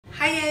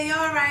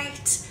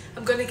Alright,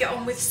 I'm going to get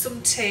on with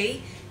some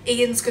tea.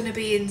 Ian's going to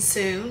be in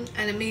soon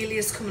and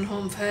Amelia's coming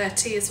home for her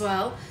tea as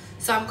well.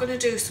 So I'm going to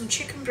do some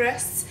chicken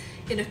breasts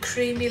in a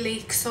creamy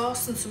leek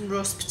sauce and some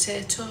roast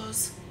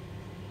potatoes.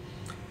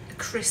 A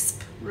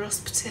crisp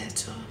roast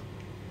potato.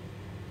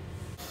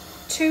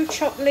 2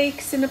 chopped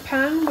leeks in a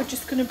pan. We're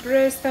just going to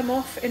braise them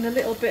off in a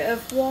little bit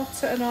of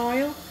water and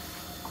oil.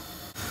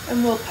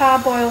 And we'll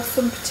parboil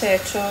some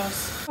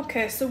potatoes.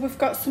 Okay, so we've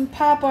got some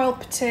parboiled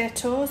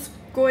potatoes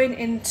going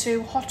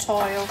into hot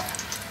oil.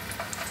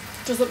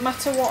 Doesn't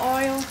matter what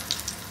oil.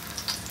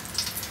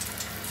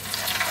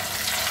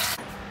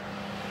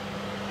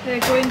 They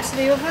go into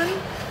the oven.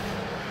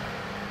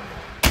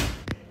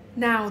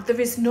 Now, there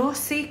is no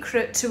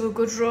secret to a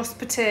good roast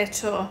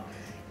potato.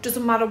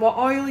 Doesn't matter what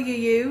oil you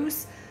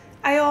use.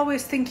 I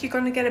always think you're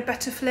going to get a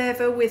better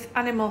flavour with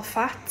animal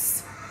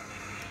fats.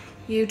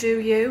 You do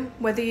you.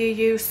 Whether you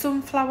use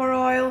sunflower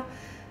oil,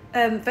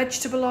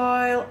 vegetable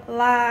oil,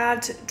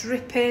 lard,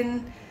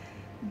 dripping,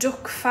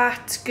 duck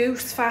fat,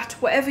 goose fat,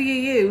 whatever you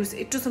use,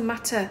 it doesn't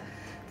matter.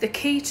 The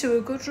key to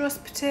a good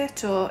roast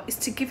potato is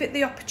to give it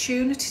the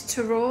opportunity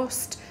to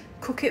roast,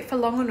 cook it for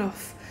long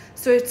enough.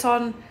 So it's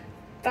on,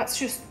 that's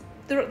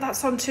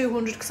on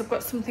 200 because I've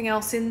got something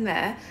else in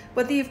there.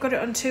 Whether you've got it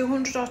on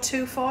 200 or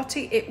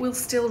 240, it will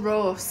still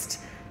roast.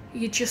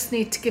 You just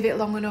need to give it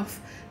long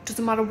enough.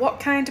 Doesn't matter what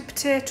kind of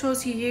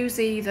potatoes you use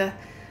either.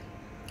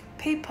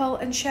 People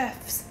and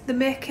chefs, they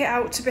make it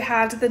out to be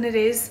harder than it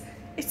is.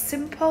 It's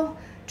simple.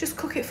 Just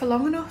cook it for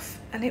long enough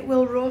and it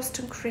will roast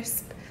and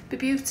crisp. Be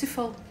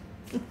beautiful.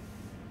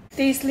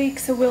 These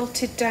leeks are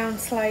wilted down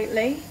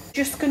slightly.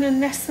 Just going to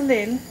nestle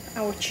in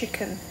our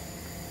chicken.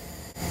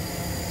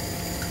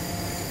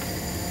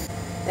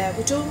 There,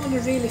 we don't want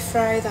to really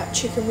fry that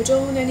chicken. We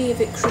don't want any of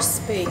it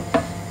crispy.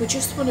 We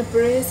just want to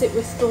braise it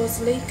with those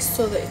leeks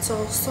so that it's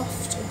all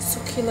soft and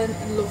succulent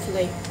and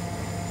lovely.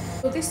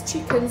 So this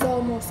chicken's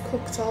almost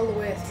cooked all the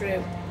way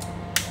through.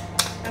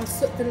 And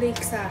so the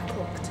leeks are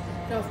cooked.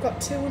 Now I've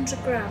got 200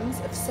 grams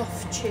of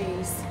soft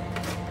cheese.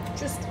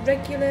 Just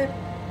regular,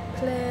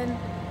 plain,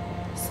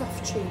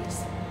 soft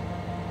cheese.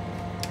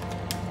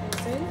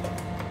 Goes in.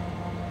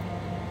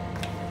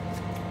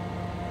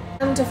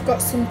 And I've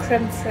got some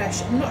creme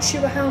fraiche. I'm not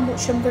sure how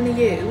much I'm going to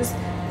use.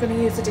 I'm going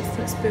to use a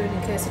different spoon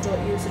in case I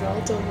don't use it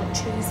all. Don't want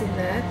cheese in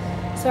there.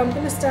 So I'm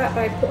going to start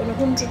by putting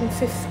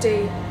 150,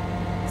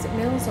 is it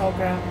mils or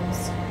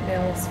grams?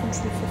 Mils,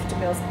 150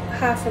 mils,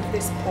 half of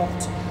this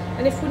pot.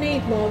 And if we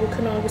need more, we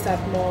can always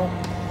add more.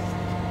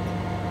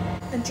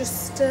 And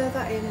just stir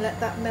that in, let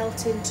that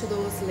melt into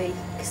those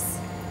leeks.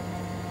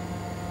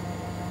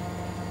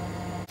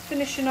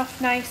 Finishing off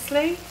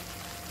nicely.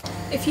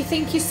 If you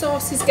think your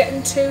sauce is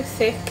getting too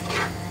thick,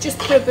 just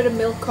put a bit of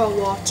milk or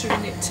water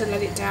in it to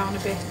let it down a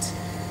bit.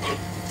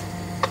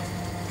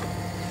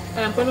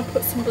 And I'm going to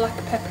put some black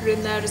pepper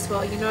in there as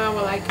well. You know how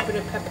I like a bit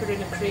of pepper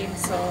in a cream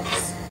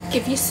sauce.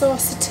 Give your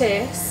sauce a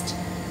taste.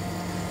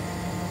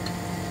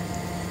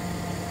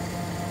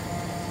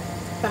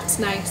 That's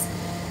nice.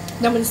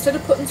 Now instead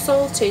of putting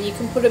salt in, you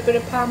can put a bit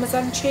of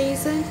Parmesan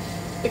cheese in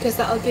because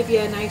that'll give you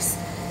a nice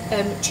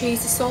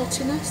cheesy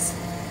saltiness.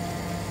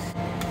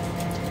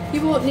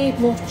 You won't need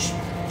much,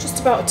 just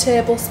about a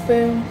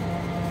tablespoon.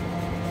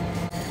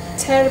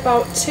 Tear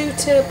about 2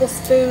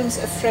 tablespoons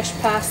of fresh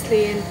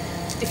parsley in.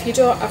 If you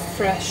don't have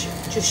fresh,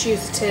 just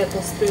use a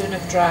tablespoon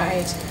of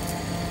dried.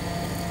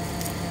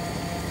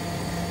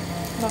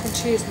 I'm having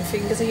to use my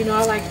fingers. You know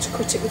I like to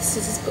cut it with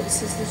scissors, but the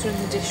scissors are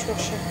in the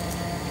dishwasher.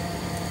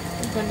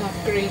 I'm going to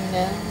have green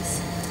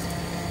nails.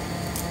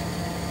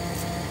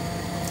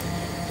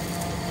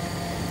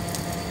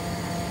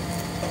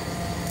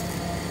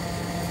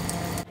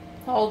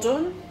 All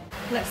done.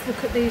 Let's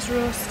look at these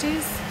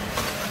roasties.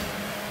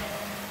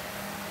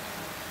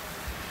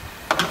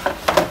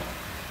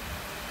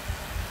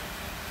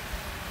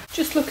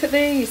 Just look at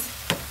these.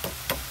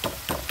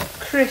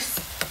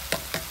 Crisp.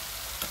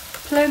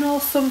 Plain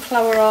old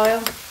sunflower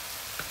oil.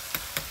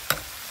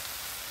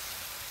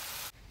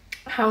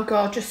 How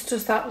gorgeous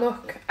does that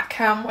look? I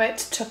can't wait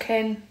to tuck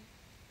in.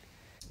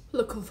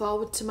 Looking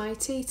forward to my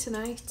tea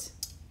tonight.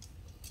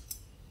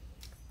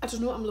 I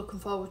don't know what I'm looking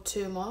forward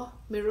to more.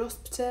 My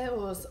roast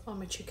potatoes or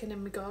my chicken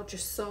and my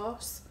gorgeous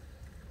sauce.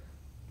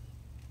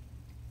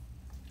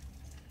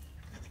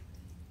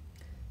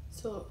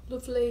 So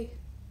lovely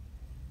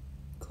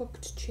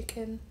cooked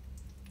chicken,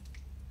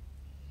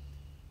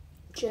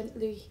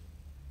 gently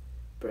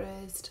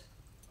braised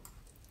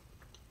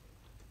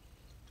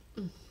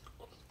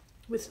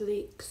with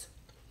leeks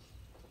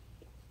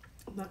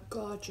and that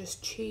gorgeous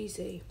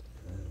cheesy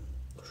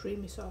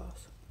creamy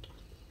sauce.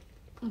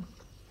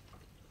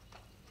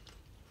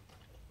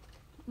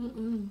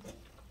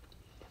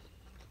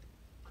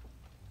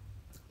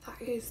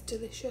 That is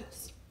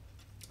delicious,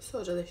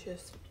 so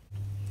delicious.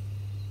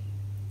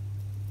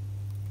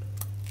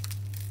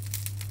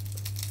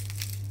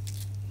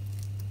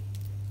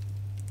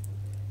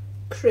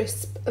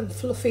 Crisp and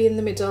fluffy in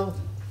the middle.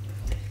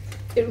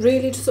 It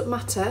really doesn't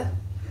matter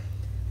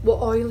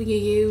what oil you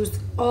use.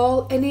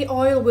 Any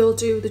oil will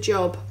do the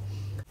job.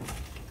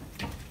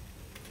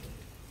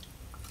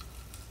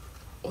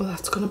 Oh,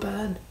 that's gonna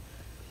burn.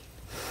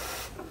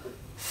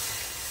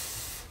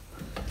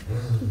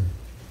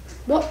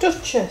 What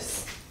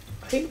Duchess?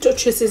 I think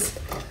Duchess is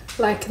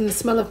liking the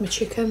smell of my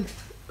chicken.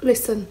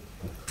 Listen.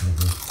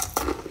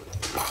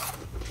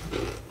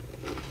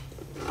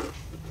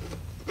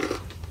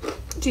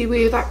 Do you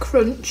hear that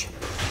crunch?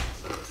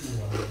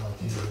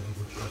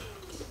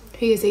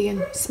 Here's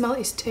Ian. Smell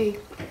his tea.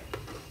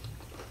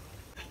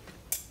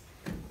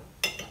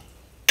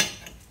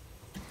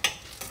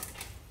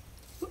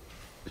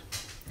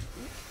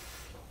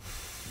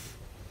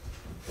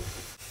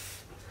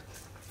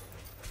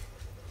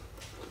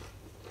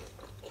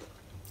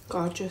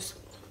 Gorgeous.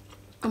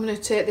 I'm going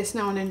to take this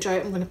now and enjoy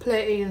it. I'm going to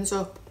plate Ian's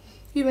up.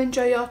 You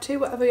enjoy your tea,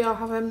 whatever you're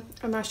having,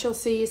 and I shall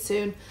see you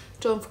soon.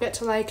 Don't forget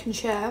to like and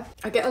share.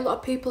 I get a lot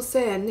of people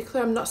saying,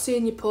 Nicola, I'm not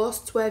seeing your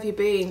posts. Where have you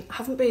been? I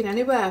haven't been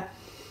anywhere.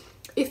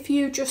 If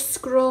you just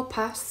scroll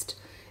past,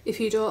 if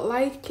you don't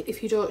like,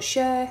 if you don't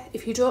share,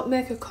 if you don't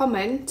make a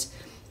comment,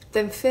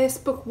 then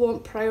Facebook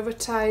won't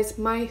prioritise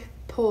my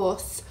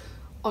posts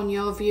on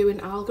your viewing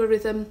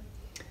algorithm.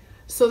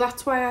 So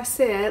that's why I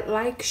say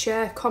like,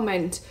 share,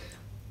 comment.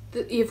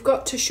 You've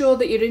got to show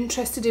that you're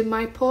interested in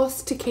my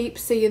posts to keep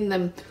seeing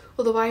them.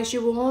 Otherwise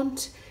you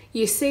won't.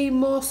 You see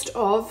most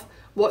of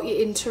what you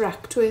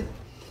interact with.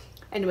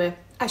 Anyway,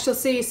 I shall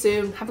see you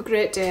soon. Have a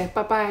great day.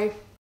 Bye bye.